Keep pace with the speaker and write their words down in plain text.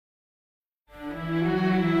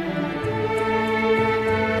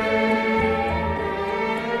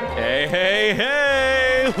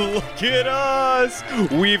Look at us!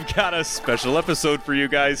 We've got a special episode for you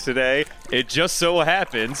guys today. It just so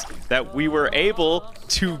happens that we were able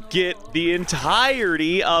to get the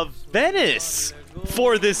entirety of Venice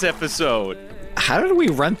for this episode. How did we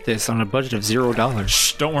rent this on a budget of $0?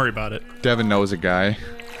 Shh, don't worry about it. Devin knows a guy.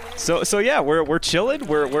 So yeah, we're chilling.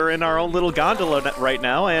 We're in our own little gondola right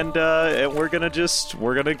now, and we're gonna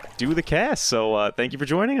do the cast. So thank you for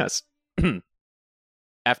joining us.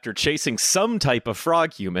 After chasing some type of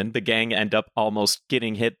frog human, the gang end up almost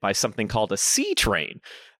getting hit by something called a sea train.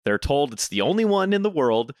 They're told it's the only one in the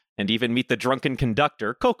world, and even meet the drunken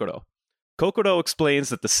conductor, Kokoro. Kokoro explains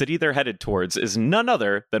that the city they're headed towards is none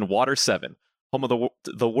other than Water 7, home of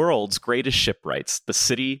the world's greatest shipwrights, the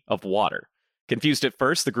City of Water. Confused at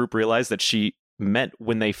first, the group realized that she meant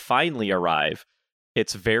when they finally arrive,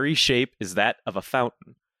 its very shape is that of a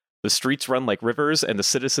fountain. The streets run like rivers, and the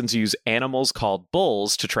citizens use animals called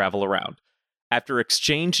bulls to travel around. After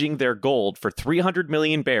exchanging their gold for 300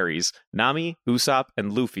 million berries, Nami, Usopp,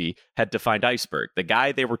 and Luffy head to find Iceberg, the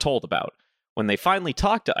guy they were told about. When they finally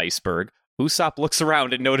talk to Iceberg, Usopp looks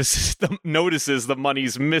around and notices the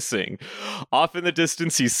money's missing. Off in the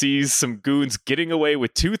distance, he sees some goons getting away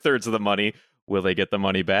with 2/3 of the money. Will they get the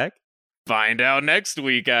money back? Find out next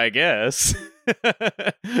week, I guess.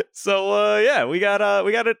 So yeah, we got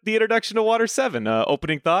the introduction to Water 7.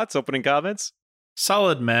 Opening thoughts, opening comments.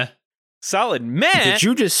 Solid meh. Solid meh. Did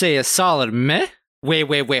you just say a solid meh?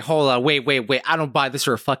 Wait, hold on, wait. I don't buy this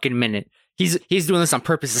for a fucking minute. He's doing this on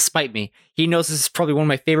purpose to spite me. He knows this is probably one of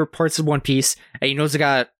my favorite parts of One Piece, and he knows I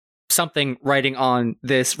got something writing on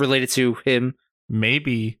this related to him.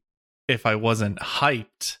 Maybe if I wasn't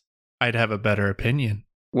hyped, I'd have a better opinion.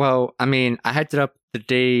 Well, I mean, I hyped it up the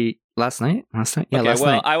day last night. Yeah, okay, last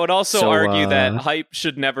night. I would also argue that hype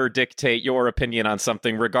should never dictate your opinion on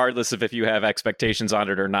something, regardless of if you have expectations on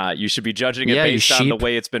it or not. You should be judging it based on the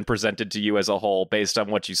way it's been presented to you as a whole, based on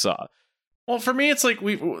what you saw. Well, for me, it's like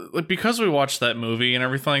because we watched that movie and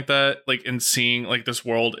everything like that, like, and seeing like this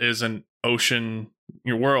world is an ocean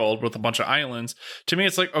world with a bunch of islands. To me,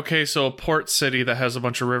 it's like, okay, so a port city that has a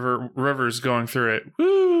bunch of rivers going through it.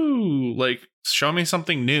 Woo! Like, show me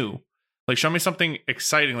something new. Like, show me something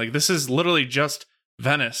exciting. Like, this is literally just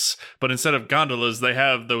Venice, but instead of gondolas, they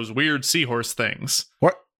have those weird seahorse things.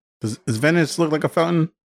 What? Does Venice look like a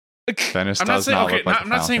fountain? Venice does not look like a fountain. I'm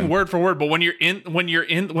not saying word for word, but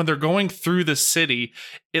when they're going through the city,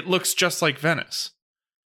 it looks just like Venice.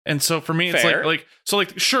 And so for me, it's fair. like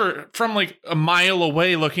sure, from like a mile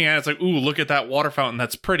away looking at it, it's like, ooh, look at that water fountain.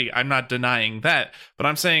 That's pretty. I'm not denying that. But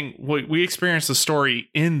I'm saying we experience the story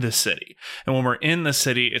in the city. And when we're in the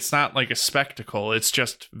city, it's not like a spectacle. It's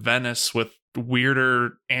just Venice with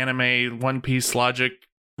weirder anime One Piece logic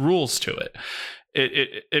rules to it.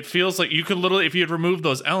 It feels like you could literally, if you had removed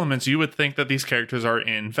those elements, you would think that these characters are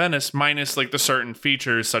in Venice, minus like the certain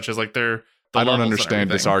features such as like I don't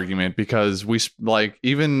understand this argument, because we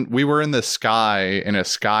were in the sky, in a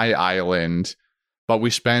sky island, but we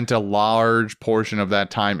spent a large portion of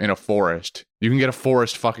that time in a forest. You can get a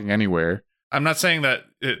forest fucking anywhere. I'm not saying that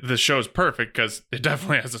the show is perfect, because it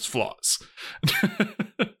definitely has its flaws.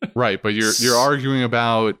 Right, but you're arguing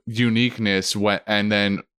about uniqueness and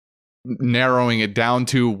then narrowing it down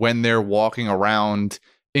to when they're walking around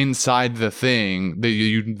inside the thing,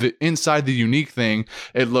 the inside the unique thing,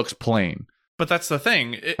 it looks plain. But that's the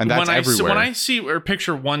thing. And that's everywhere. When I see or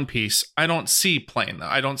picture One Piece, I don't see plain, though.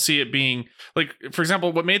 I don't see it being like, for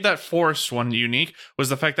example, what made that forest one unique was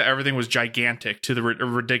the fact that everything was gigantic to the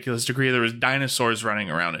ridiculous degree. There was dinosaurs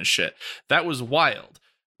running around and shit. That was wild.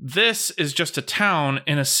 This is just a town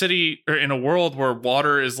in a city, or in a world where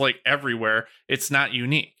water is like everywhere. It's not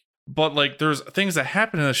unique. But like, there's things that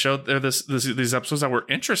happen in the show. These episodes that were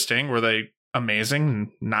interesting. Were they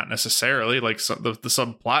amazing? Not necessarily. Like the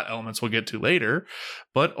subplot elements we'll get to later.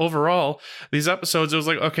 But overall, these episodes, it was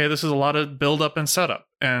like, okay, this is a lot of build up and setup.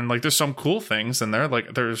 And like, there's some cool things in there.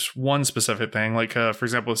 Like, there's one specific thing. Like, for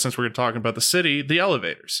example, since we're talking about the city, the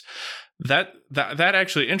elevators. That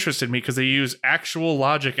actually interested me, because they use actual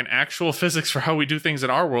logic and actual physics for how we do things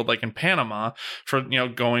in our world, like in Panama, for,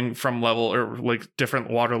 going from level, or like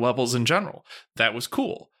different water levels in general. That was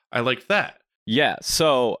cool. I liked that. Yeah,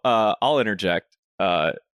 so I'll interject.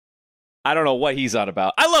 I don't know what he's on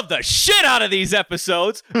about. I love the shit out of these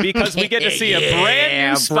episodes, because we get to see a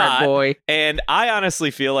brand new spot. Boy. And I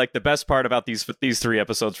honestly feel like the best part about these 3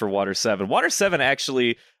 episodes for Water 7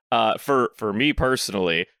 actually, for me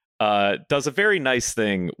personally, does a very nice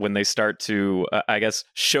thing when they start to, I guess,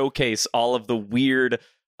 showcase all of the weird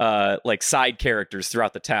like side characters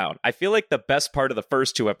throughout the town. I feel like the best part of the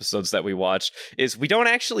first 2 episodes that we watched is we don't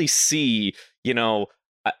actually see,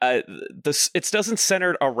 it doesn't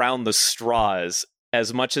center around the straws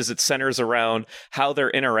as much as it centers around how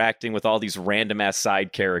they're interacting with all these random ass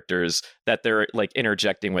side characters that they're like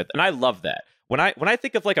interjecting with, and I love that. When I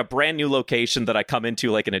think of like a brand new location that I come into,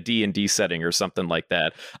 like in a D&D setting or something like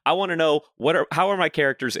that, I want to know how are my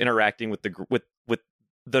characters interacting with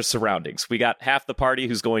the surroundings. We got half the party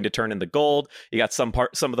who's going to turn into gold. You got some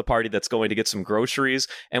of the party that's going to get some groceries,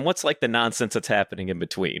 and what's like the nonsense that's happening in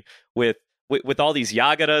between with all these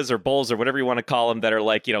Yagatas or bulls or whatever you want to call them that are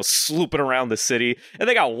like, slooping around the city, and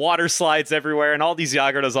they got water slides everywhere, and all these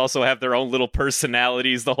Yagatas also have their own little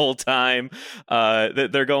personalities the whole time that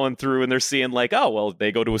they're going through, and they're seeing like, oh, well,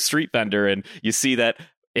 they go to a street vendor, and you see that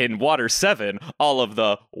in Water 7, all of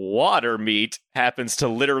the water meat happens to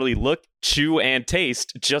literally look, chew, and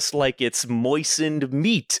taste just like it's moistened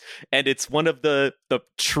meat, and it's one of the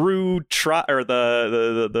true or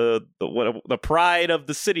the pride of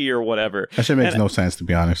the city or whatever. That shit makes no sense, to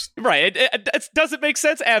be honest. Right? It does it make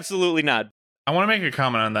sense? Absolutely not. I want to make a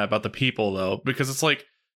comment on that about the people though, because it's like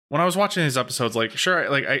when I was watching these episodes, like sure,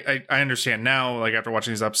 like I understand now, like after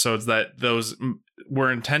watching these episodes, that those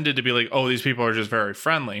were intended to be like, oh, these people are just very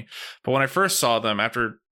friendly. But when I first saw them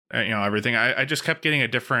after everything, I just kept getting a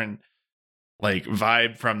different like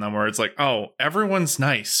vibe from them, where it's like, oh, everyone's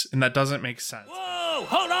nice, and that doesn't make sense. Whoa,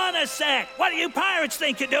 hold on a sec. What do you pirates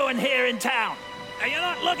think you're doing here in town? Are you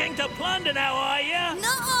not looking to plunder now, are you?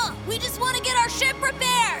 Nuh-uh, we just want to get our ship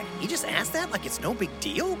repaired. You just asked that like it's no big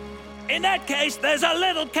deal? In that case, there's a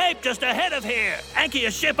little cape just ahead of here. Anchor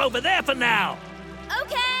your ship over there for now.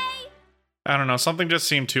 Okay. I don't know, something just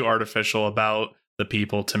seemed too artificial about the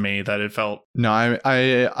people to me that it felt. No,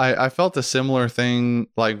 I felt a similar thing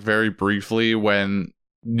like very briefly when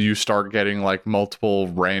you start getting like multiple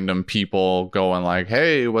random people going like,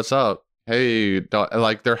 hey, what's up? Hey,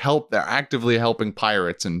 like they're actively helping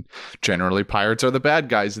pirates, and generally pirates are the bad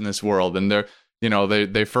guys in this world, and they're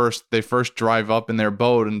they first drive up in their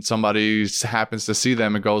boat, and somebody happens to see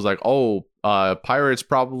them and goes like, oh, pirates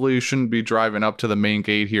probably shouldn't be driving up to the main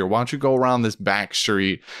gate here. Why don't you go around this back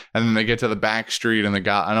street? And then they get to the back street, and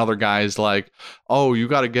another guy's like, oh, you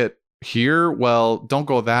got to get here? Well, don't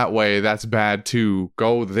go that way. That's bad too.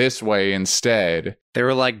 Go this way instead. They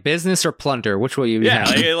were like, business or plunder? Which way you?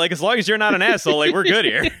 Yeah, like as long as you're not an asshole, like we're good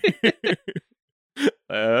here.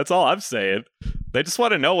 That's all I'm saying. They just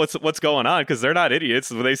want to know what's going on, because they're not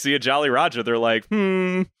idiots. When they see a Jolly Roger, they're like,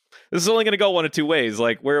 this is only going to go one of two ways.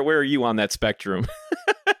 Like, where are you on that spectrum?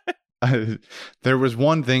 There was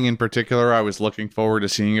one thing in particular I was looking forward to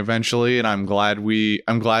seeing eventually, and I'm glad we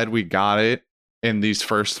got it in these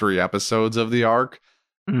first 3 episodes of the arc.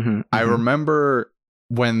 Mm-hmm. I remember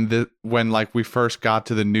when like we first got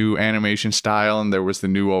to the new animation style and there was the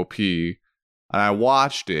new OP, and I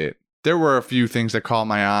watched it. There were a few things that caught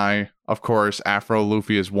my eye. Of course, Afro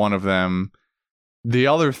Luffy is one of them. The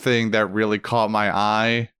other thing that really caught my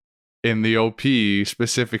eye in the OP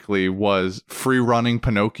specifically was free running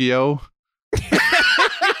Pinocchio.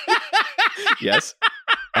 Yes.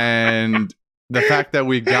 And the fact that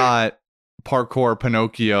we got parkour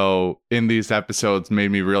Pinocchio in these episodes made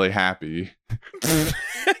me really happy.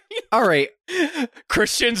 All right.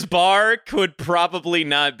 Christian's bar could probably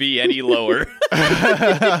not be any lower.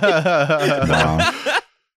 Wow.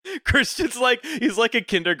 Christian's like, he's like a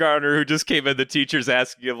kindergartner who just came in. The teacher's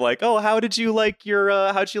asking him like, oh, how'd you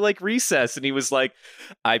like recess? And he was like,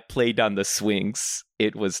 I played on the swings.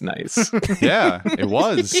 It was nice. Yeah, it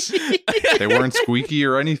was. They weren't squeaky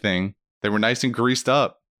or anything. They were nice and greased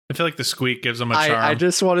up. I feel like the squeak gives them a charm. I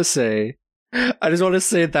just want to say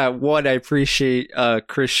that one, I appreciate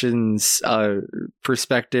Christian's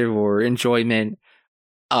perspective or enjoyment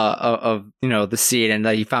of the scene, and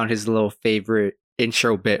that he found his little favorite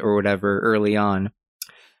intro bit or whatever early on.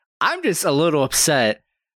 I'm just a little upset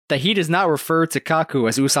that he does not refer to Kaku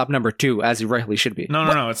as Usopp number 2, as he rightly should be.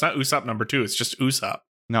 No, it's not Usopp number 2. It's just Usopp.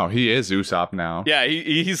 No, he is Usopp now. Yeah,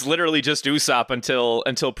 he's literally just Usopp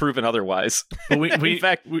until proven otherwise. But we in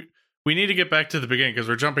fact, we need to get back to the beginning because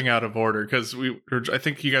we're jumping out of order. Because I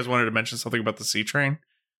think you guys wanted to mention something about the sea train.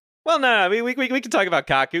 Well, no, I mean, we can talk about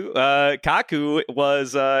Kaku. Kaku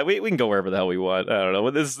was we can go wherever the hell we want. I don't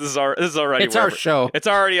know. This is already It's our show. It's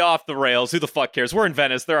already off the rails. Who the fuck cares? We're in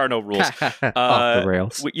Venice. There are no rules. Off the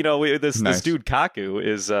rails. This dude Kaku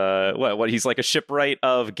is what he's like a shipwright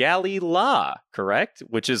of Galley La, correct?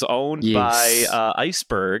 Which is owned by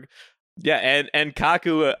Iceberg. Yeah, and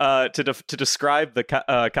Kaku to describe the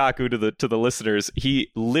Kaku to the listeners,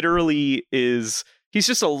 he literally is. He's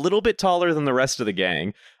just a little bit taller than the rest of the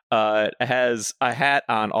gang. Has a hat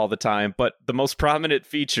on all the time, but the most prominent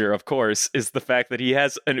feature, of course, is the fact that he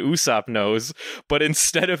has an Usopp nose, but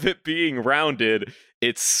instead of it being rounded,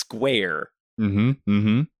 It's square.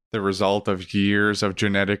 The result of years of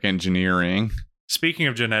genetic engineering. Speaking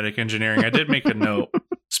of genetic engineering, I did make a note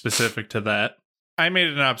specific to that. I made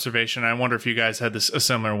an observation. I wonder if you guys had a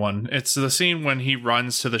similar one. It's the scene when he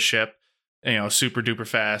runs to the ship, super duper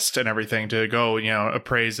fast and everything to go,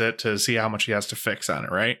 appraise it to see how much he has to fix on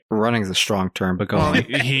it, right? Running's a strong term, but go Well,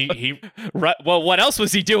 on. Well, what else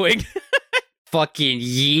was he doing? Fucking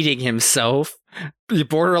yeeting himself.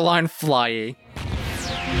 Borderline flying.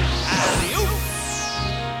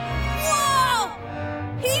 Whoa!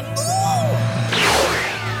 He flew!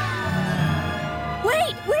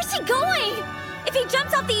 Wait, where's he going? If he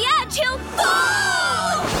jumps off the edge, he'll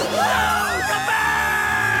fall! Whoa, come back!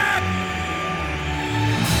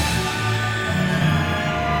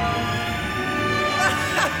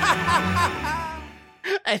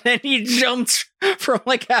 And then he jumped from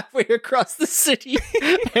like halfway across the city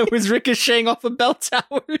and was ricocheting off of bell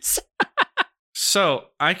towers. So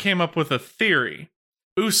I came up with a theory.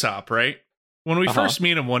 Usopp, right? When we first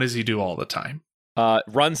meet him, what does he do all the time?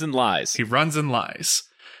 Runs and lies. He runs and lies.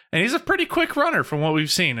 And he's a pretty quick runner from what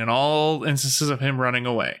we've seen in all instances of him running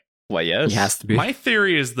away. Well, yes. He has to be. My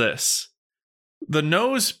theory is this. The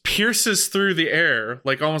nose pierces through the air,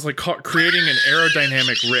 like almost like creating an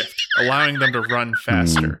aerodynamic rift, allowing them to run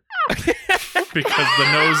faster. Because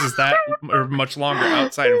the nose is that or much longer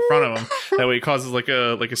outside in front of them. That way it causes like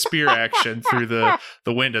a spear action through the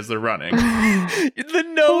wind as they're running. The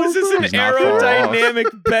nose is an He's not far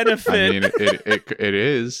aerodynamic benefit. I mean, it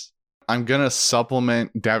is. I'm going to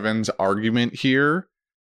supplement Devin's argument here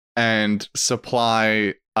and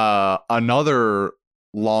supply another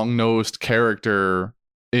long-nosed character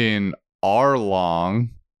in Arlong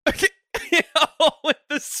With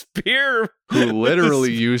the spear. who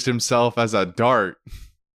literally used himself as a dart.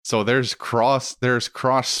 So there's cross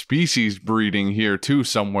species breeding here too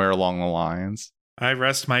somewhere along the lines. I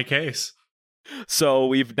rest my case. So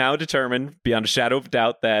we've now determined, beyond a shadow of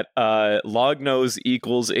doubt, that log nose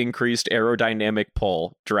equals increased aerodynamic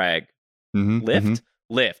pull, drag. Lift?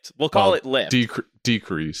 Lift. We'll call it lift.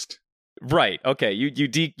 Decreased. Right. Okay. You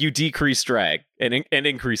decrease drag and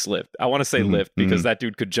increase lift. I want to say lift because that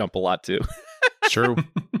dude could jump a lot too. True.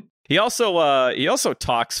 He also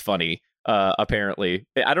talks funny. Apparently,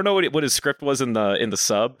 I don't know what his script was in the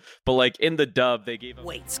sub, but like in the dub, they gave him.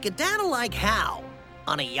 Wait, skedaddle like how?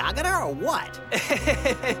 On a Yagata or what?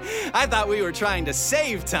 I thought we were trying to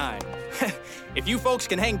save time. If you folks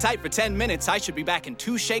can hang tight for 10 minutes, I should be back in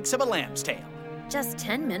 2 shakes of a lamb's tail. Just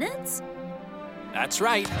 10 minutes? That's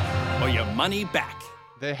right. Or your money back.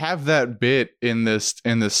 They have that bit in this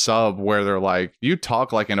sub where they're like, "You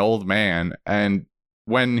talk like an old man," and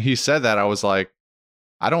when he said that, I was like,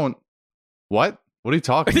 What? What are you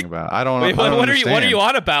talking about? I don't. Wait, I don't what are you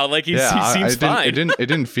on about? Like he seems fine. It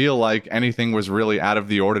didn't feel like anything was really out of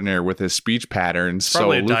the ordinary with his speech patterns.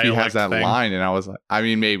 Probably so a Luffy dialect has that thing. line, and I was like, I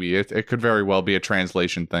mean, maybe it could very well be a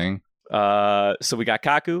translation thing. So we got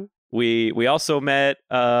Kaku. We also met.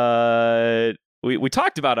 We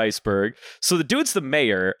talked about Iceberg. So the dude's the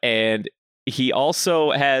mayor, and he also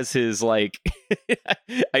has his like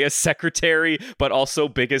I guess secretary, but also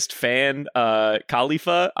biggest fan,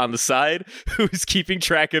 Khalifa on the side, who's keeping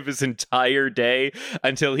track of his entire day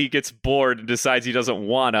until he gets bored and decides he doesn't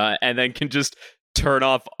wanna, and then can just turn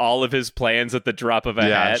off all of his plans at the drop of a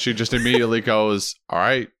hat. She just immediately goes, "All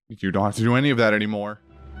right, you don't have to do any of that anymore."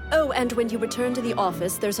 Oh, and when you return to the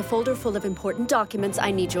office, there's a folder full of important documents I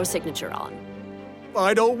need your signature on.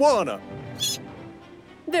 I don't wanna.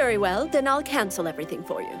 Very well, then I'll cancel everything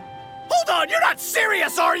for you. Hold on, you're not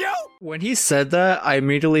serious, are you? When he said that, I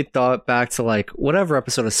immediately thought back to like whatever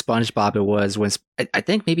episode of SpongeBob it was when I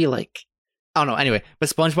think maybe like I don't know. Anyway, but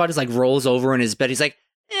SpongeBob just like rolls over in his bed. He's like,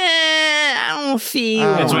 I don't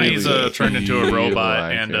feel. It's when like he's it." turned into a robot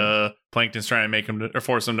like and Plankton's trying to make him or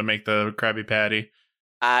force him to make the Krabby Patty.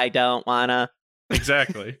 I don't wanna.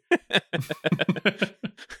 Exactly.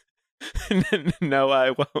 No,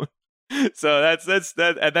 I won't. So that's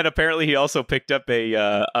that, and then apparently he also picked up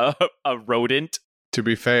a rodent. To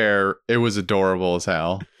be fair, it was adorable as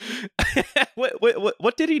hell.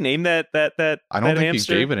 What did he name that? I don't that think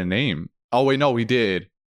hamster? he gave it a name. Oh wait, no, he did.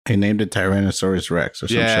 He named it Tyrannosaurus Rex or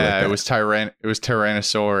some shit like Yeah, that. it was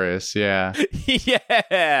Tyrannosaurus. Yeah.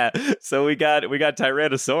 Yeah. So we got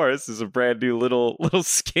Tyrannosaurus is a brand new little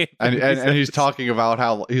scam. And he's talking about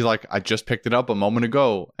how he's like, I just picked it up a moment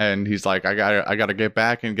ago, and he's like, I gotta get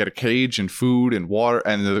back and get a cage and food and water,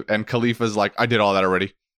 and Khalifa's like, I did all that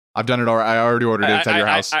already. I've done it already. I already ordered it. It's at your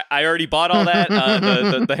house. I already bought all that.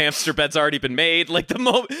 The hamster bed's already been made. Like the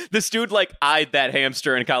moment this dude like eyed that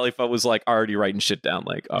hamster, and Khalifa was like already writing shit down.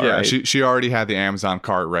 Like, all yeah, right. she already had the Amazon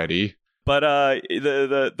cart ready. But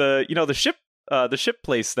the ship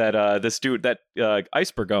place that this dude that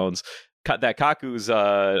Iceberg owns, that Kaku's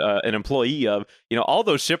an employee of, all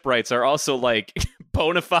those shipwrights are also like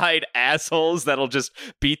bona fide assholes that'll just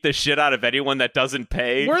beat the shit out of anyone that doesn't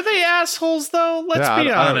pay. Were they assholes though? Let's be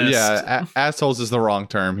honest. Assholes is the wrong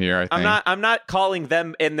term here. I think I'm not calling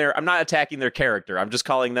them I'm not attacking their character. I'm just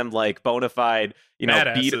calling them like bona fide,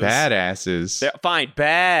 badasses. They're fine,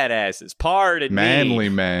 badasses. Pardon manly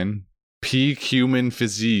me. men, peak human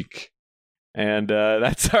physique. And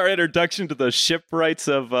that's our introduction to the shipwrights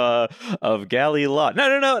of Galileo.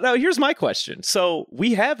 No. Here's my question. So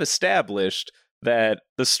we have established that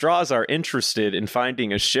the Straws are interested in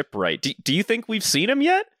finding a shipwright. Do you think we've seen him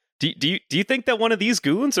yet? Do you think that one of these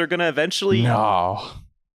goons are going to eventually? No.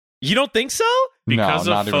 You don't think so? Because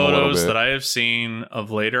no, of photos that I have seen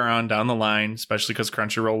of later on down the line, especially because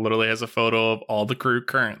Crunchyroll literally has a photo of all the crew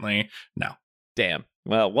currently. No. Damn.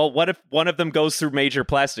 Well, what if one of them goes through major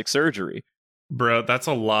plastic surgery? Bro, that's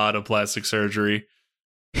a lot of plastic surgery.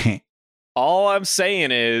 All I'm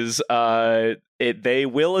saying is they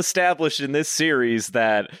will establish in this series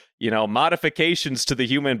that, modifications to the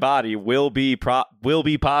human body will be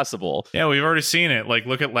possible. Yeah, we've already seen it. Like,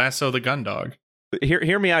 look at Lasso the Gun Dog.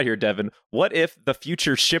 Hear me out here, Devin. What if the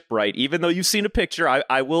future shipwright, even though you've seen a picture,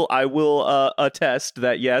 I will attest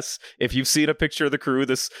that, yes, if you've seen a picture of the crew,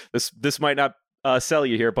 this might not sell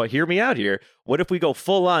you here, but hear me out here. What if we go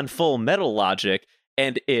full metal logic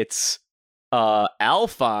and it's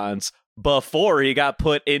Alphonse before he got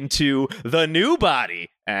put into the new body?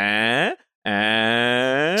 Seeing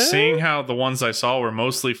how the ones I saw were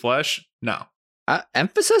mostly flesh, no.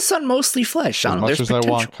 Emphasis on mostly flesh. As much as I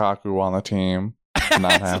want Kaku on the team,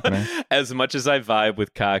 not happening. As much as I vibe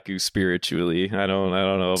with Kaku spiritually, I don't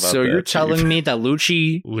know about that. So you're telling me that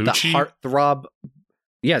Lucci, the heartthrob,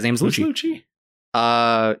 yeah, his name's Lucci.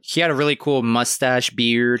 He had a really cool mustache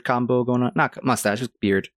beard combo going on. Not mustache, just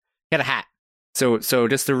beard. He had a hat. So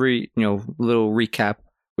just to little recap.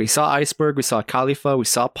 We saw Iceberg, we saw Khalifa, we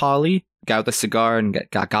saw Polly, guy with a cigar and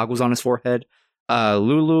got goggles on his forehead.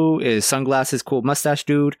 Lulu is sunglasses, cool mustache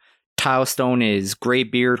dude. Tilestone is gray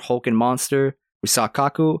beard, Hulk and monster. We saw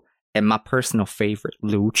Kaku, and my personal favorite,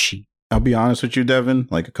 Lucci. I'll be honest with you, Devin.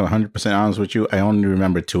 Like 100% honest with you. I only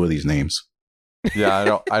remember 2 of these names.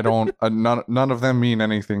 Yeah, I don't. None of them mean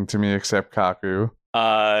anything to me except Kaku.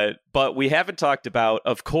 But we haven't talked about,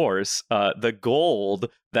 of course, the gold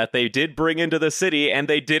that they did bring into the city and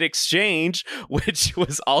they did exchange, which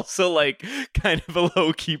was also like kind of a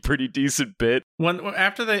low key, pretty decent bit.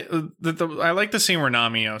 After I like the scene where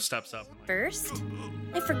Namio steps up. First,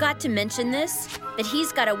 I forgot to mention this, but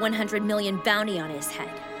he's got a 100 million bounty on his head.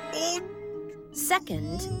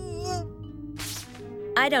 Second,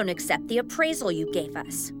 I don't accept the appraisal you gave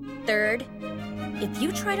us. Third, if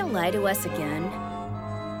you try to lie to us again,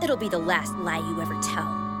 it'll be the last lie you ever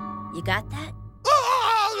tell. You got that?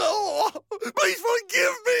 Oh, no! Please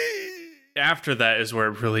forgive me! After that is where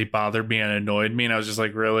it really bothered me and annoyed me, and I was just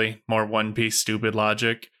like, really? More One Piece stupid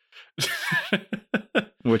logic?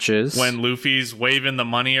 Which is? When Luffy's waving the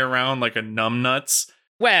money around like a numbnuts.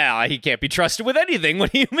 Well, he can't be trusted with anything.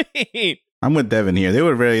 What do you mean? I'm with Devin here. They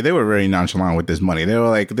were very nonchalant with this money. They were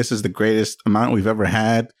like, this is the greatest amount we've ever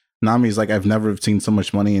had. Nami's like, I've never seen so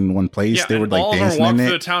much money in one place. Yeah, they were like dancing walk in through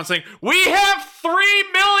it. the town saying, "We have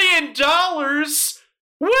 $3 million."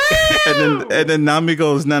 Woo! and then Nami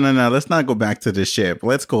goes, no, let's not go back to the ship.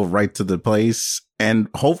 Let's go right to the place, and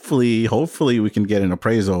hopefully we can get an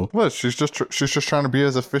appraisal. Well, she's just trying to be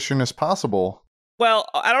as efficient as possible. Well,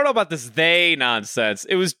 I don't know about this they nonsense.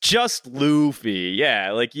 It was just Luffy.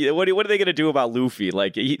 Yeah, like, what are they going to do about Luffy?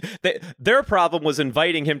 Like, their problem was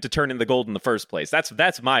inviting him to turn in the gold in the first place.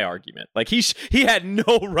 That's my argument. Like, he had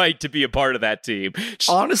no right to be a part of that team.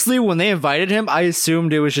 Honestly, when they invited him, I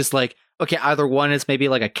assumed it was just like, okay, either one is maybe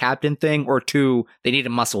like a captain thing, or 2, they need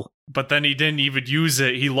a muscle. But then he didn't even use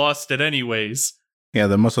it. He lost it anyways. Yeah,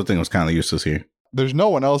 the muscle thing was kind of useless here. There's no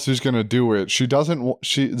one else who's going to do it.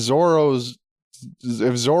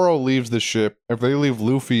 If Zoro leaves the ship, if they leave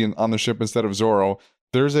Luffy on the ship instead of Zoro,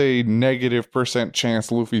 there's a -%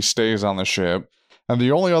 chance Luffy stays on the ship. And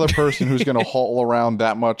the only other person who's going to haul around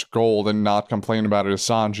that much gold and not complain about it is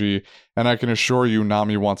Sanji. And I can assure you,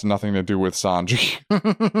 Nami wants nothing to do with Sanji.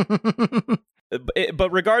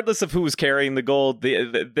 But regardless of who was carrying the gold,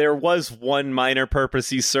 there was one minor purpose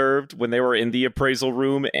he served when they were in the appraisal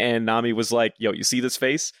room, and Nami was like, yo, you see this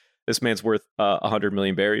face? This man's worth 100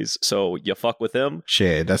 million berries, so you fuck with him.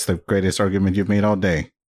 Shit, that's the greatest argument you've made all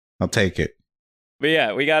day. I'll take it. But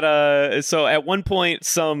yeah, we got so at one point,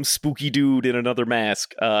 some spooky dude in another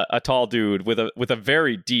mask, a tall dude with a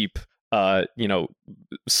very deep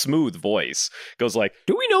smooth voice goes like,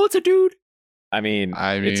 Do we know it's a dude? I mean,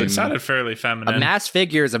 It sounded fairly feminine. A masked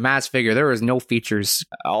figure is a masked figure. There is no features.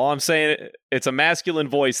 all I'm saying, it's a masculine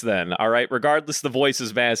voice then, all right? Regardless, the voice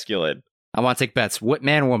is masculine. I want to take bets. What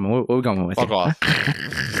man or woman? What are we going with? Fuck off.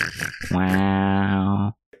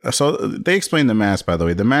 Wow. So they explained the mask, by the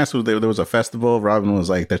way. The mask was there was a festival. Robin was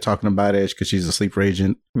like, they're talking about it because she's a sleeper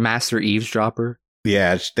agent. Master eavesdropper.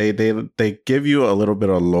 Yeah, they give you a little bit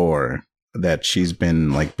of lore that she's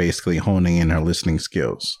been like basically honing in her listening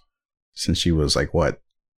skills since she was like what,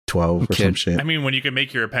 12 or some shit. I mean, when you can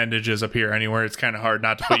make your appendages appear anywhere, it's kind of hard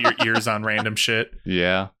not to put your ears on random shit.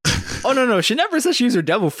 Yeah. Oh no! She never said she used her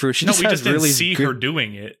devil fruit. She No, just we has just didn't really see good... her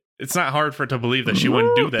doing it. It's not hard for it to believe that she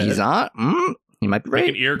wouldn't do that. He's not. He might be right.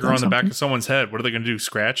 Make an ear grow on the back of someone's head. What are they going to do?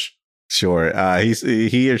 Scratch? Sure.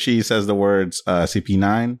 He or she says the words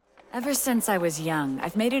CP9. Ever since I was young,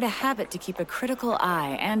 I've made it a habit to keep a critical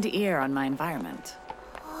eye and ear on my environment.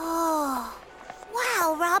 Oh,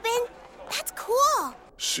 wow, Robin. That's cool.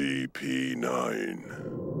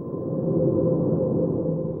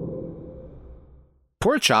 CP9.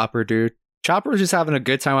 Poor Chopper, dude. Chopper was just having a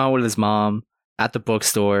good time out with his mom at the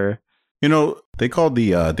bookstore. You know, they called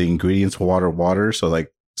the ingredients water. So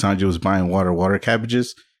like Sanji was buying water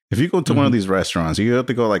cabbages. If you go to one of these restaurants, you have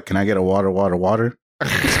to go like, can I get a water? Wada.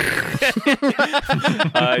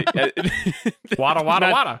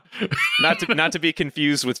 Not to be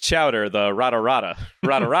confused with chowder, the rada.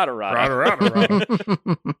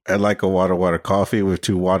 I'd like a water coffee with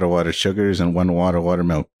 2 water sugars and 1 water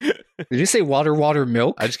milk. Did you say water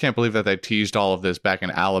milk? I just can't believe that they teased all of this back in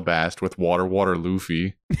Alabast with water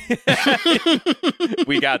Luffy.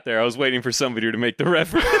 We got there. I was waiting for somebody to make the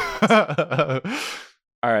reference.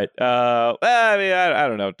 All right. I mean, I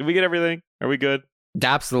don't know. Did we get everything? Are we good?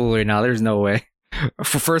 Absolutely not. There's no way.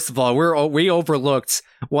 First of all, we overlooked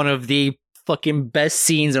one of the fucking best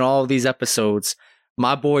scenes in all of these episodes.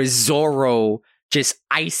 My boy Zoro just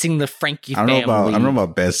icing the Frankie family. I don't know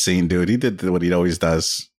about best scene, dude. He did what he always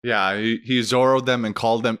does. Yeah, he Zoro'd them and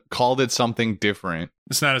called it something different.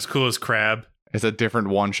 It's not as cool as Crab. It's a different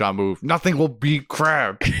one-shot move. Nothing will beat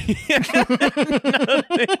Crab.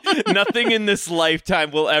 Nothing in this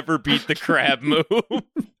lifetime will ever beat the Crab move.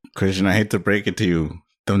 Christian, I hate to break it to you.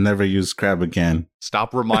 They'll never use Crab again.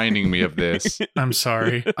 Stop reminding me of this. I'm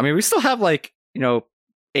sorry. I mean, we still have 800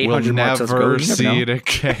 we'll never see it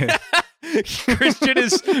again.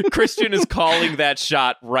 Christian is calling that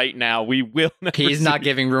shot right now. We will never. He's not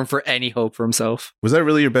giving room for any hope for himself. Was that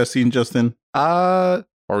really your best scene, Justin? Or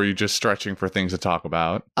are you just stretching for things to talk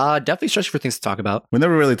about? Definitely stretching for things to talk about. We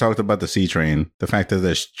never really talked about the sea train. The fact that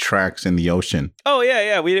there's tracks in the ocean. Oh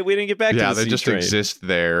yeah. We didn't get back to the sea train. Yeah, they just exist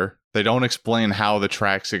there. They don't explain how the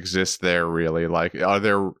tracks exist there. Really,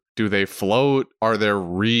 do they float? Are there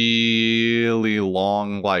really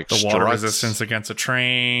long the struts? Water resistance against a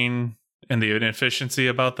train and the inefficiency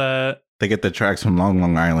about that? They get the tracks from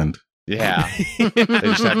Long Island. Yeah. They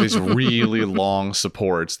just have these really long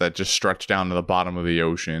supports that just stretch down to the bottom of the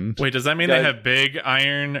ocean. Wait, does that mean they have big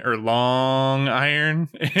iron or long iron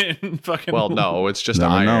in fucking... Well, no, it's just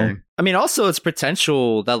Never iron. know. I mean, also it's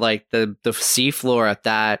potential that the seafloor at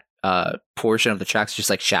that portion of the tracks is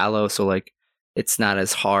just shallow, so it's not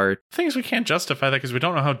as hard. The thing is, we can't justify that because we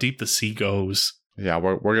don't know how deep the sea goes. Yeah,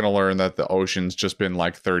 we're going to learn that the ocean's just been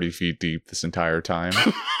 30 feet deep this entire time.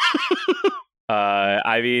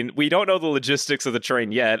 I mean, we don't know the logistics of the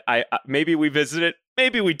train yet. Maybe we visit it,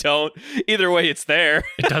 maybe we don't. Either way, it's there.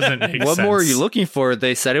 It doesn't make sense. What more are you looking for?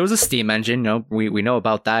 They said it was a steam engine. We know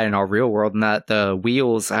about that in our real world, and that the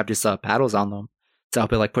wheels have just paddles on them to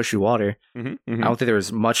help it push you water. Mm-hmm. I don't think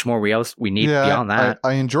there's much more we need beyond that.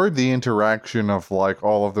 I enjoyed the interaction of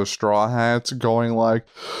all of the Straw Hats going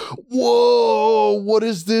whoa, what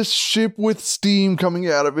is this ship with steam coming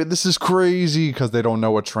out of it? This is crazy, because they don't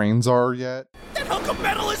know what trains are yet. That hunk of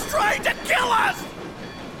metal is trying to kill us!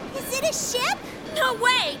 Is it a ship? No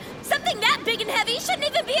way! Something that big and heavy shouldn't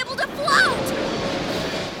even be able to float!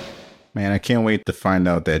 Man, I can't wait to find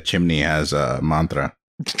out that Chimney has a mantra.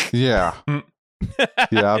 Yeah.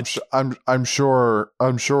 Yeah, I'm sure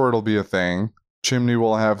it'll be a thing. Chimney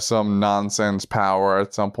will have some nonsense power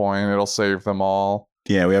at some point. It'll save them all.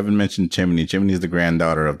 Yeah, we haven't mentioned Chimney. Chimney's the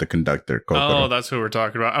granddaughter of the conductor, Kokoro. Oh, that's who we're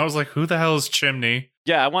talking about. I was like, who the hell is Chimney?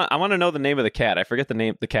 Yeah, I want to know the name of the cat. I forget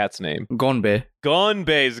the cat's name. Gonbe.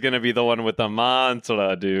 Gonbe is going to be the one with the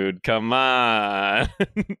mantra, dude. Come on.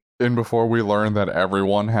 And before we learn that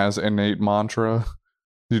everyone has innate mantra,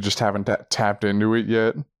 you just haven't tapped into it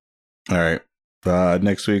yet. All right.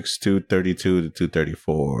 Next week's 232 to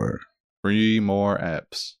 234. 3 more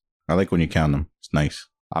eps. I like when you count them. It's nice.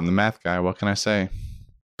 I'm the math guy. What can I say?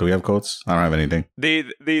 Do we have quotes? I don't have anything.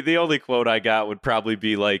 The only quote I got would probably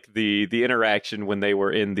be like the interaction when they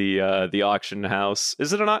were in the auction house.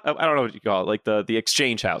 Is it an? I don't know what you call it. Like the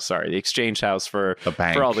exchange house. Sorry, the exchange house for The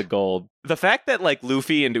bank. for all the gold. The fact that like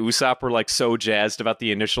Luffy and Usopp were like so jazzed about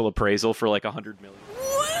the initial appraisal for like 100 million.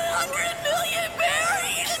 100 million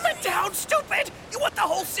berries! Sit down, stupid! You want the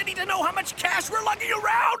whole city to know how much cash we're lugging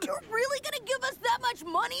around? You're really gonna give us that much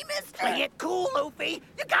money, mister? Play it cool, Luffy.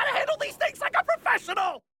 You gotta handle these things like a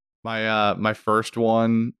professional. My first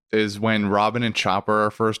one is when Robin and Chopper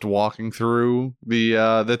are first walking through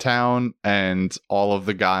the town, and all of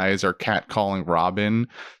the guys are catcalling Robin.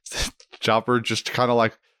 Chopper just kind of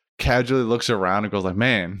like casually looks around and goes like,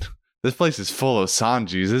 "Man, this place is full of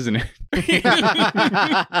Sanjis, isn't it?"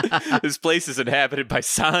 This place is inhabited by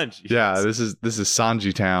Sanji. Yeah, this is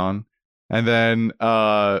Sanji Town. And then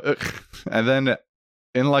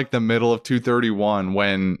in like the middle of 231,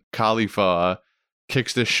 when Khalifa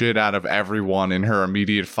kicks the shit out of everyone in her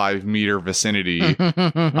immediate 5-meter vicinity,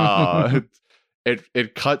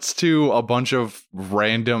 it cuts to a bunch of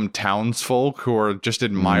random townsfolk who are just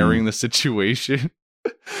admiring the situation.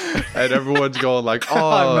 And everyone's going like,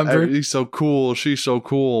 "Oh, he's so cool, she's so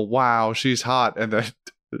cool, wow, she's hot." And then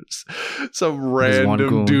some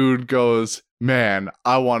random dude goes, "Man,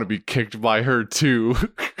 I want to be kicked by her too."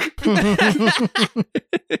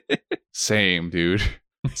 Same, dude.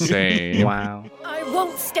 Same. Wow. I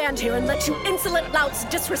won't stand here and let you insolent louts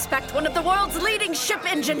disrespect one of the world's leading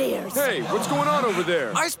ship engineers. Hey, what's going on over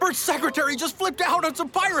there? Iceberg's secretary just flipped out on some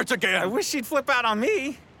pirates again. I wish she'd flip out on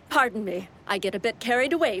me. Pardon me, I get a bit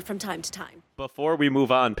carried away from time to time. Before we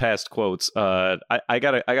move on past quotes, I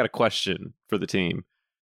got a question for the team.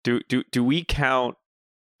 Do we count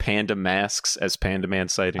panda masks as Panda Man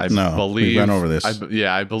sightings? We went over this.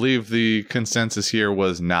 I believe the consensus here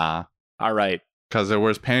was nah. All right. Because there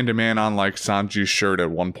was Panda Man on like Sanji's shirt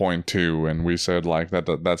at one point too, and we said like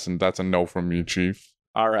that's a no from me, Chief.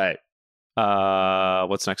 All right.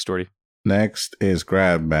 What's next, Doherty? Next is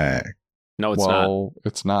Grab Bag. No, it's not.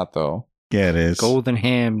 It's not though. Yeah, it is. Golden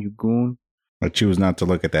ham, you goon. I choose not to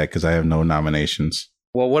look at that because I have no nominations.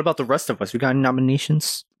 Well, what about the rest of us? We got any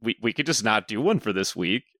nominations? We could just not do one for this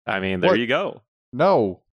week. I mean, there you go.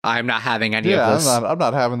 No. I'm not having any of this. I'm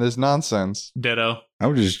not having this nonsense. Ditto. I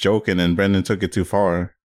was just joking, and Brendan took it too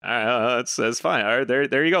far. That's fine. All right,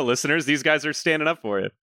 there you go, listeners. These guys are standing up for you.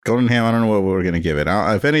 Golden Ham, I don't know what we're going to give it.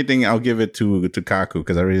 If anything, I'll give it to Kaku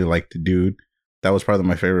because I really like the dude. That was probably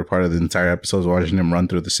my favorite part of the entire episode, was watching him run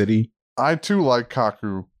through the city. I too like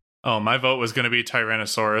Kaku. Oh, my vote was going to be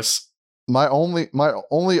Tyrannosaurus. My only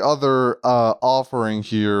other offering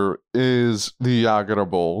here is the Yagura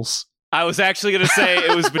Bulls. I was actually going to say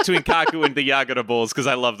it was between Kaku and the Yagura Bulls because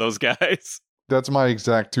I love those guys. That's my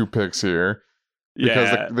exact two picks here.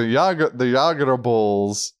 Because Yeah. the Yagura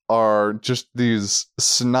Bulls are just these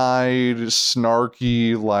snide,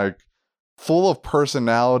 snarky, like full of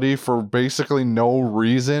personality for basically no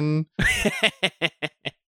reason.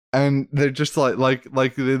 And they're just like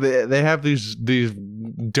they have these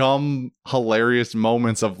dumb, hilarious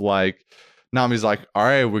moments of like, Nami's like, "All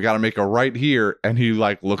right, we got to make a right here," and he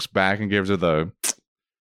like looks back and gives her the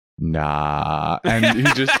nah, and he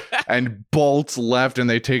just and bolts left, and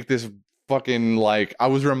they take this fucking like. I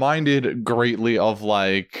was reminded greatly of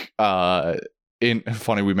like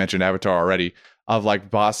funny we mentioned Avatar already, of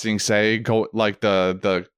like Ba Sing Se, go like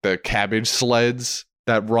the cabbage sleds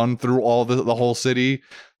that run through all the whole city.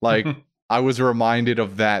 Like, I was reminded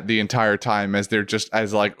of that the entire time as they're just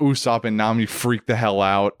as like Usopp and Nami freak the hell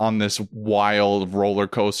out on this wild roller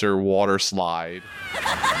coaster water slide.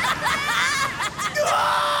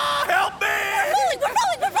 Help me! We're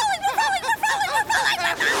falling!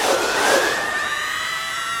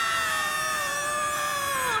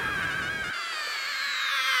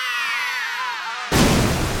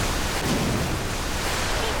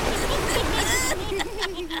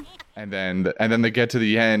 And then they get to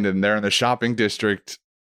the end and they're in the shopping district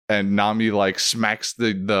and Nami like smacks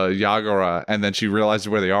the Yagura and then she realizes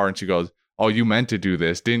where they are and she goes, "Oh, you meant to do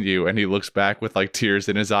this, didn't you?" And he looks back with like tears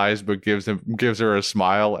in his eyes but gives her a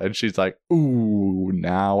smile and she's like, "Ooh,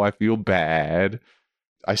 now I feel bad."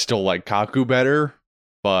 I still like Kaku better,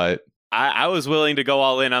 but I was willing to go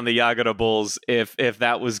all in on the Yagura Bulls if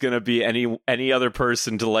that was going to be any other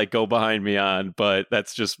person to like go behind me on, but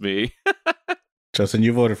that's just me. Justin,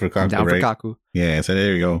 you voted for Kaku, Down right? for Kaku. Yeah, so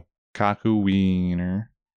there you go. Kaku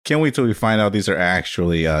wiener. Can't wait till we find out these are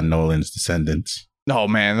actually Nolan's descendants. Oh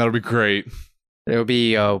man, that'll be great. It'll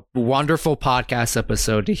be a wonderful podcast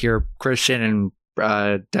episode to hear Christian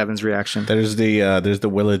and Devin's reaction. There's the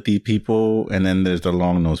Willa D people, and then there's the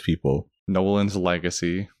long nose people. Nolan's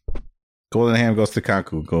legacy. Golden Ham goes to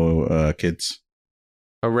Kaku. Go, kids.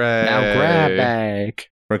 Hooray. Now grab bag.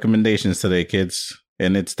 Recommendations today, kids.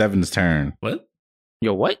 And it's Devin's turn. What?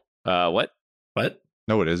 Yo, what? What? What?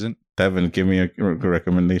 No, it isn't. Devin, give me a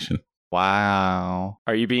recommendation. Wow.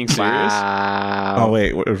 Are you being serious? Wow. Oh,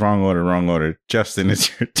 wait. Wrong order. Justin,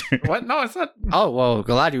 it's your turn. What? No, it's not. Oh, well,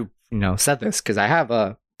 glad you said this because I have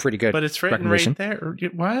a pretty good But it's written right there.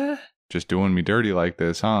 What? Just doing me dirty like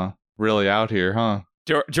this, huh? Really out here, huh?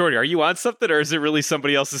 Jordy, are you on something, or is it really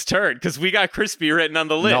somebody else's turn? Because we got Crispy written on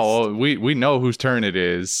the list. No, we know whose turn it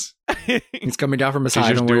is. He's coming down from his He's high.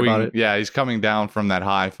 just Don't worry about it. Yeah, he's coming down from that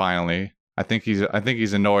high finally. I think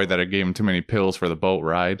he's annoyed that I gave him too many pills for the boat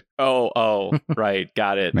ride. Oh, right.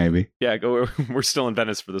 Got it. Maybe. Yeah, go. We're still in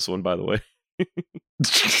Venice for this one, by the way.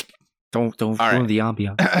 Don't ruin right. the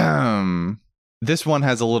ambiance. This one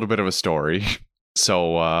has a little bit of a story.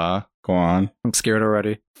 So, go on. I'm scared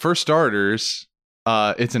already. For starters,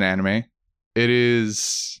 it's an anime. It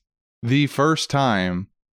is the first time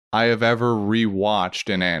I have ever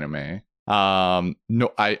rewatched an anime.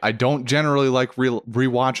 No, I don't generally like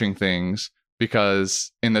rewatching things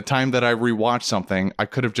because in the time that I rewatched something, I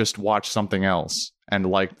could have just watched something else and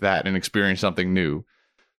liked that and experienced something new.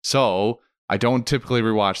 So I don't typically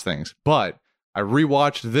rewatch things, but I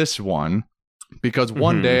rewatched this one because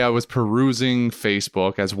one day I was perusing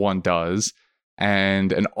Facebook as one does,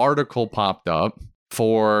 and an article popped up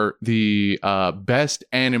for the best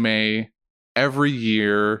anime every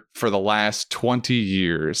year for the last 20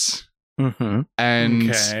 years.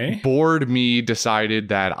 And bored me decided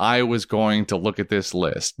that I was going to look at this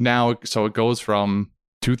list. Now, so it goes from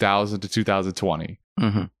 2000 to 2020.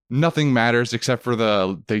 Nothing matters except for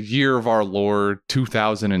the year of our Lord,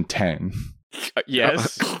 2010.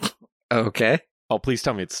 Yes. Okay. Oh, please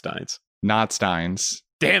tell me it's Steins. Not Steins.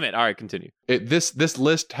 Damn it. All right, continue. This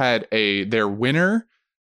list had their winner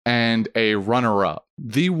and a runner-up.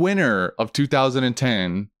 The winner of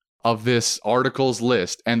 2010 of this article's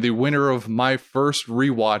list and the winner of my first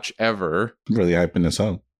rewatch ever, really hyping this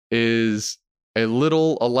up, is a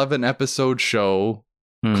little 11-episode show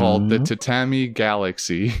called The Tatami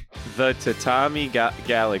Galaxy. The Tatami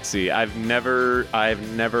Galaxy. I've never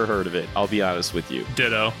heard of it. I'll be honest with you.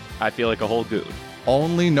 Ditto. I feel like a whole goon.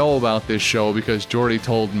 Only know about this show because Jordy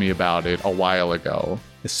told me about it a while ago.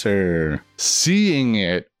 Yes, sir. Seeing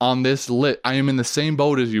it on this list, I am in the same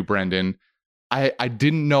boat as you, Brendan. I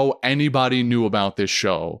didn't know anybody knew about this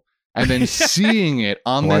show. And then seeing it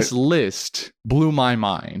on this list blew my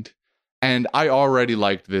mind. And I already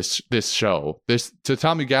liked this show. This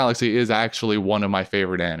Tatami Galaxy is actually one of my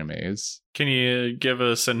favorite animes. Can you give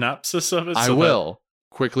a synopsis of it? I will.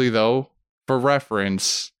 Quickly though, for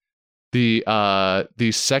reference, the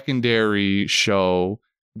secondary show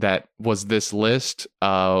that was this list,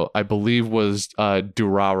 I believe was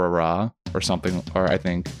Durarara or something, or I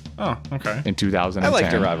think. Oh, okay. In 2010. I like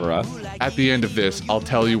Durarara. At the end of this, I'll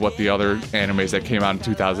tell you what the other animes that came out in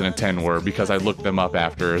 2010 were because I looked them up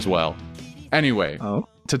after as well. Anyway,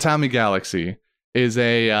 Tatami Galaxy is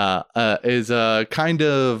a kind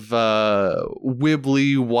of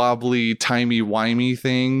wibbly wobbly timey wimey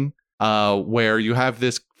thing where you have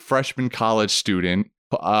this freshman college student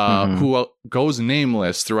who goes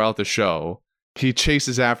nameless throughout the show. He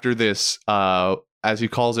chases after this, as he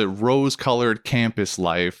calls it, rose-colored campus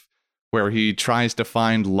life, where he tries to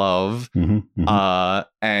find love,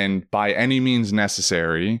 and by any means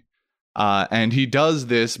necessary. And he does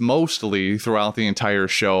this mostly throughout the entire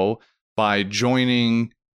show by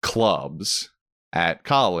joining clubs at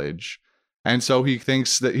college. And so he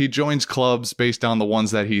thinks that he joins clubs based on the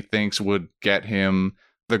ones that he thinks would get him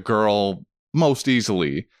the girl most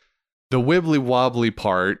easily. The wibbly wobbly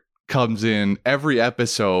part comes in every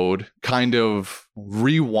episode, kind of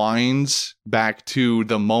rewinds back to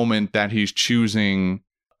the moment that he's choosing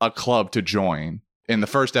a club to join. In the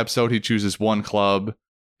first episode, he chooses one club.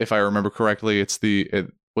 If I remember correctly,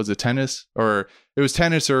 was it tennis? Or it was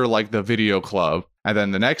tennis or like the video club. And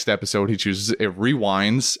then the next episode, he chooses, it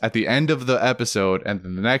rewinds at the end of the episode. And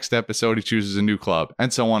then the next episode, he chooses a new club,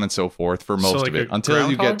 and so on and so forth for most of it until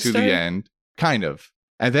you get to the end. Kind of.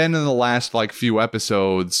 And then in the last like few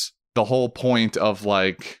episodes, the whole point of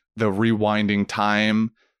like the rewinding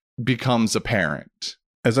time becomes apparent.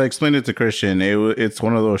 As I explained it to Christian, it's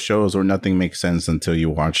one of those shows where nothing makes sense until you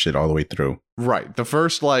watch it all the way through. Right. The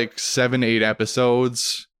first like 7-8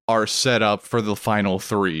 episodes are set up for the final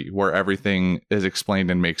 3 where everything is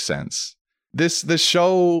explained and makes sense. This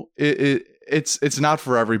show, it's not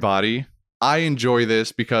for everybody. I enjoy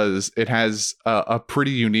this because it has a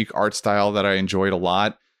pretty unique art style that I enjoyed a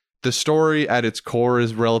lot. The story at its core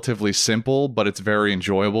is relatively simple, but it's very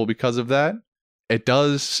enjoyable because of that. it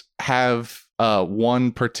does have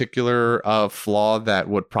one particular flaw that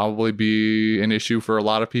would probably be an issue for a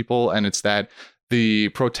lot of people, and it's that the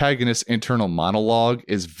protagonist's internal monologue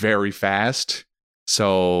is very fast.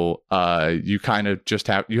 So you kind of just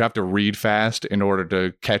have to read fast in order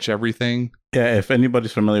to catch everything. Yeah, if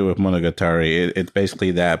anybody's familiar with Monogatari, it's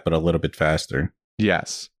basically that, but a little bit faster.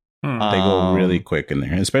 Yes. They go really quick in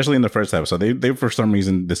there, especially in the first episode. They for some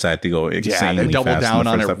reason decide to go insanely they double fast down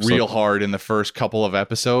on it episode. real hard in the first couple of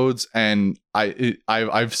episodes, and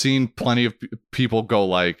I've seen plenty of people go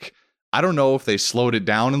like, I don't know if they slowed it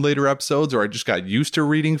down in later episodes or I just got used to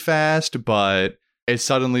reading fast, but it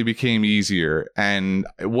suddenly became easier. And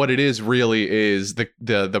what it is really is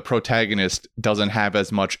the protagonist doesn't have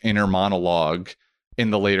as much inner monologue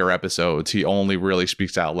in the later episodes. He only really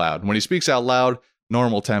speaks out loud. When he speaks out loud,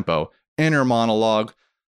 normal tempo. Inner monologue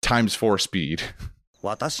times 4 speed.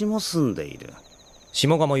 私も住んでいる。下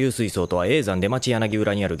鴨湧水槽とは叡山出町柳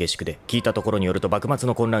浦にある下宿で、聞いたところによると幕末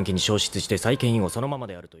の混乱期に消失して再建以後そのまま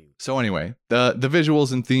であるという。So anyway, the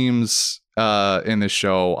visuals and themes in this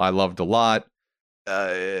show I loved a lot.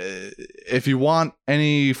 If you want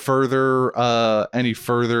any further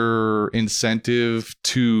incentive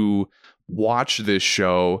to watch this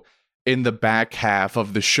show, in the back half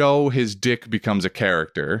of the show, his dick becomes a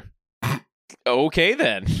character. Okay,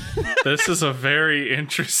 then. This is a very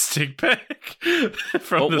interesting pick.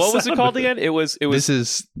 What was it called again? It was. This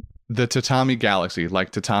is the Tatami Galaxy,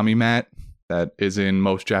 like tatami mat that is in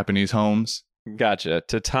most Japanese homes. Gotcha.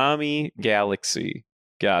 Tatami Galaxy.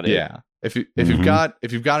 Got it. Yeah. If you've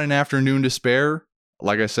got an afternoon to spare,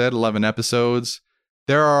 like I said, 11 episodes,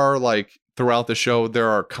 there are like throughout the show there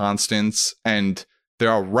are constants and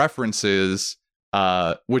there are references,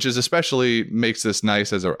 which is especially makes this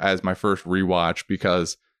nice as my first rewatch,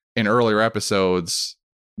 because in earlier episodes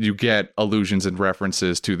you get allusions and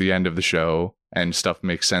references to the end of the show, and stuff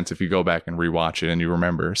makes sense if you go back and rewatch it and you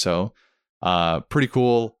remember. So pretty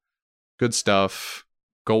cool, good stuff.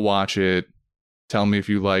 Go watch it. Tell me if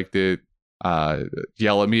you liked it.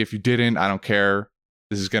 Yell at me if you didn't. I don't care.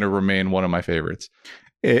 This is going to remain one of my favorites.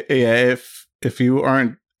 Yeah, if you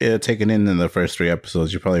aren't taken in the first 3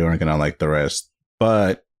 episodes, you probably aren't going to like the rest.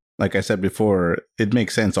 But like I said before, it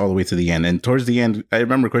makes sense all the way to the end. And towards the end, I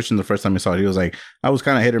remember Christian the first time I saw it, he was like, I was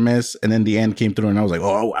kind of hit or miss, and then the end came through, and I was like,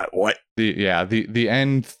 oh, what? The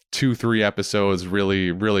end 2-3 episodes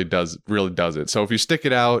really does it. So if you stick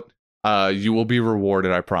it out, you will be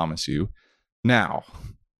rewarded. I promise you. Now,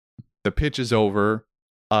 the pitch is over.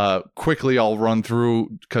 Quickly, I'll run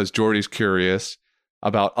through, because Jordy's curious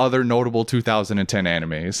about other notable 2010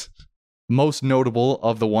 animes. Most notable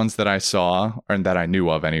of the ones that I saw, or that I knew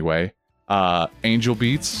of anyway, Angel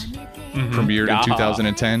Beats, premiered in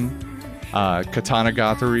 2010. Katana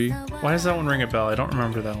Gathari. Why does that one ring a bell? I don't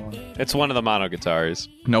remember that one. It's one of the Monogatars.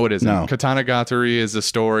 No, it isn't. No. Katana Gathari is the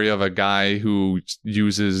story of a guy who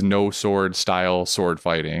uses no sword style sword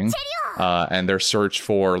fighting. And their search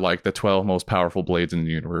for like the 12 most powerful blades in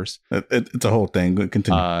the universe. It's a whole thing.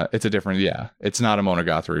 Continue. It's a different, it's not a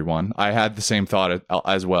Monogatari one. I had the same thought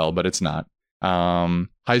as well, but it's not.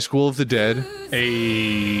 High School of the Dead.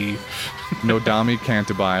 Nodami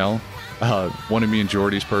Cantabile. One of me and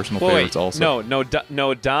Jordy's personal favorites also.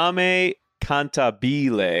 Nodame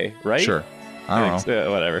Cantabile, right? Sure. I don't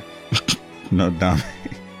know. Whatever.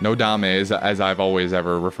 Nodame is as I've always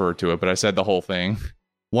ever referred to it, but I said the whole thing.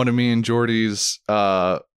 One of me and Jordy's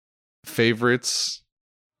favorites,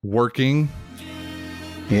 Working.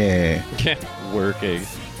 Yeah. Working.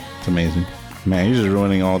 It's amazing. Man, you're just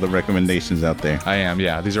ruining all the recommendations out there. I am,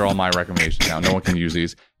 yeah. These are all my recommendations now. No one can use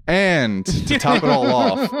these. And to top it all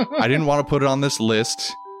off, I didn't want to put it on this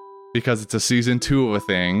list because it's a season 2 of a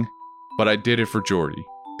thing, but I did it for Jordy.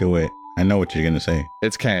 Do it. I know what you're going to say.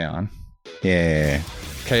 It's K-On! Yeah.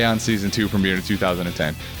 K-On! Season 2 premiered in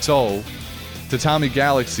 2010. So, Tatami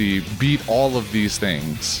Galaxy beat all of these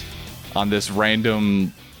things on this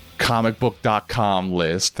random comicbook.com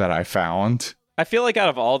list that I found. I feel like out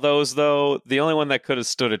of all those, though, the only one that could have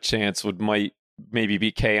stood a chance might maybe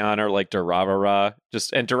be K-On! Or like Durarara.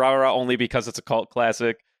 And Durarara only because it's a cult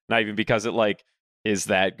classic, not even because it like is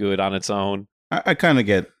that good on its own. I kind of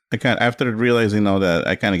get. After realizing though that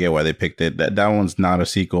I kind of get why they picked it. That one's not a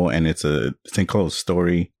sequel, and it's an enclosed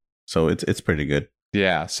story, so it's pretty good.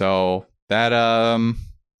 Yeah. So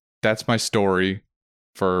that's my story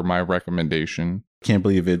for my recommendation. Can't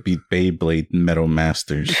believe it beat Beyblade Metal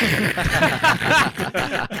Masters.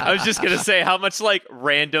 I was just gonna say how much like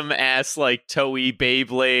random ass like Toei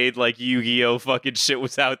Beyblade like Yu-Gi-Oh fucking shit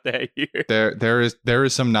was out that year. There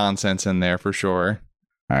is some nonsense in there for sure.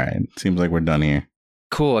 All right, seems like we're done here.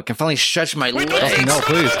 Cool, I can finally stretch my legs. Dustin, no,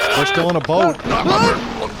 please. We're still in a boat.